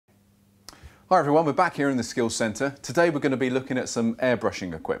Hi everyone, we're back here in the Skills Centre. Today we're going to be looking at some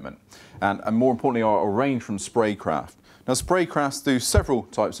airbrushing equipment and more importantly our range from SprayCraft. Now SprayCrafts do several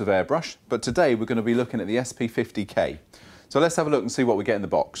types of airbrush, but today we're going to be looking at the SP50K. So let's have a look and see what we get in the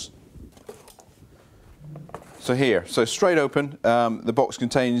box. So straight open, the box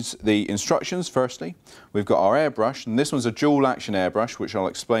contains the instructions firstly. We've got our airbrush, and this one's a dual action airbrush, which I'll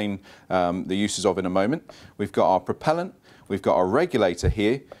explain the uses of in a moment. We've got our propellant, we've got our regulator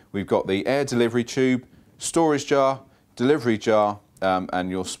here, we've got the air delivery tube, storage jar, delivery jar, and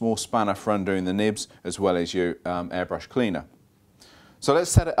your small spanner for undoing the nibs, as well as your airbrush cleaner. So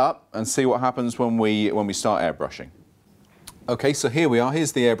let's set it up and see what happens when we start airbrushing. Okay, so here we are,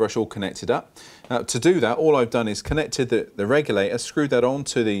 here's the airbrush all connected up. To do that, all I've done is connected the regulator, screwed that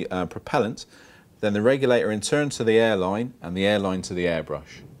onto the propellant, then the regulator in turn to the airline, and the airline to the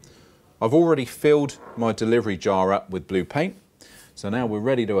airbrush. I've already filled my delivery jar up with blue paint, so now we're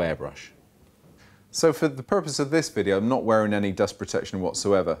ready to airbrush. So for the purpose of this video, I'm not wearing any dust protection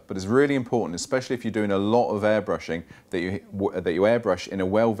whatsoever, but it's really important, especially if you're doing a lot of airbrushing, that you airbrush in a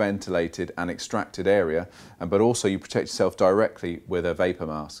well-ventilated and extracted area, but also you protect yourself directly with a vapor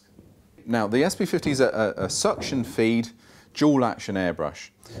mask. Now, the SP50 is a suction feed, dual action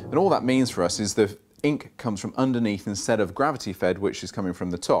airbrush, and all that means for us is the ink comes from underneath instead of gravity fed, which is coming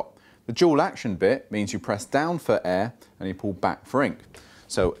from the top. The dual action bit means you press down for air and you pull back for ink.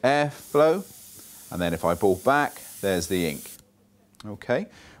 So air flow, and then if I pull back, there's the ink. Okay,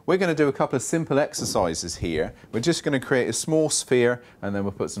 we're going to do a couple of simple exercises here. We're just going to create a small sphere and then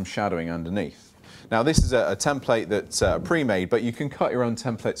we'll put some shadowing underneath. Now this is a template that's pre-made, but you can cut your own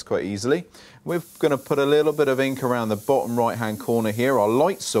templates quite easily. We're going to put a little bit of ink around the bottom right hand corner here. Our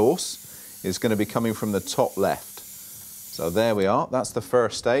light source is going to be coming from the top left. So there we are, that's the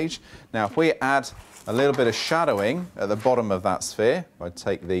first stage. Now if we add a little bit of shadowing at the bottom of that sphere, if I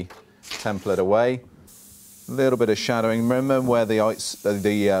take the template away, a little bit of shadowing, remember where the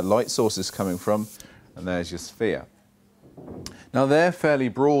light source is coming from, and there's your sphere. Now they're fairly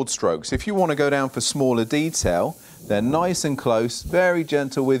broad strokes. If you want to go down for smaller detail, they're nice and close, very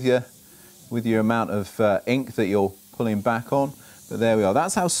gentle with your amount of ink that you're pulling back on. But there we are,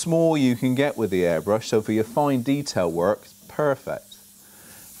 that's how small you can get with the airbrush, so for your fine detail work, it's perfect.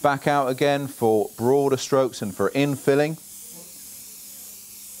 Back out again for broader strokes and for infilling.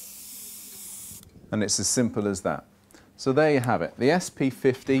 And it's as simple as that. So there you have it, the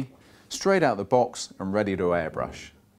SP50, straight out the box and ready to airbrush.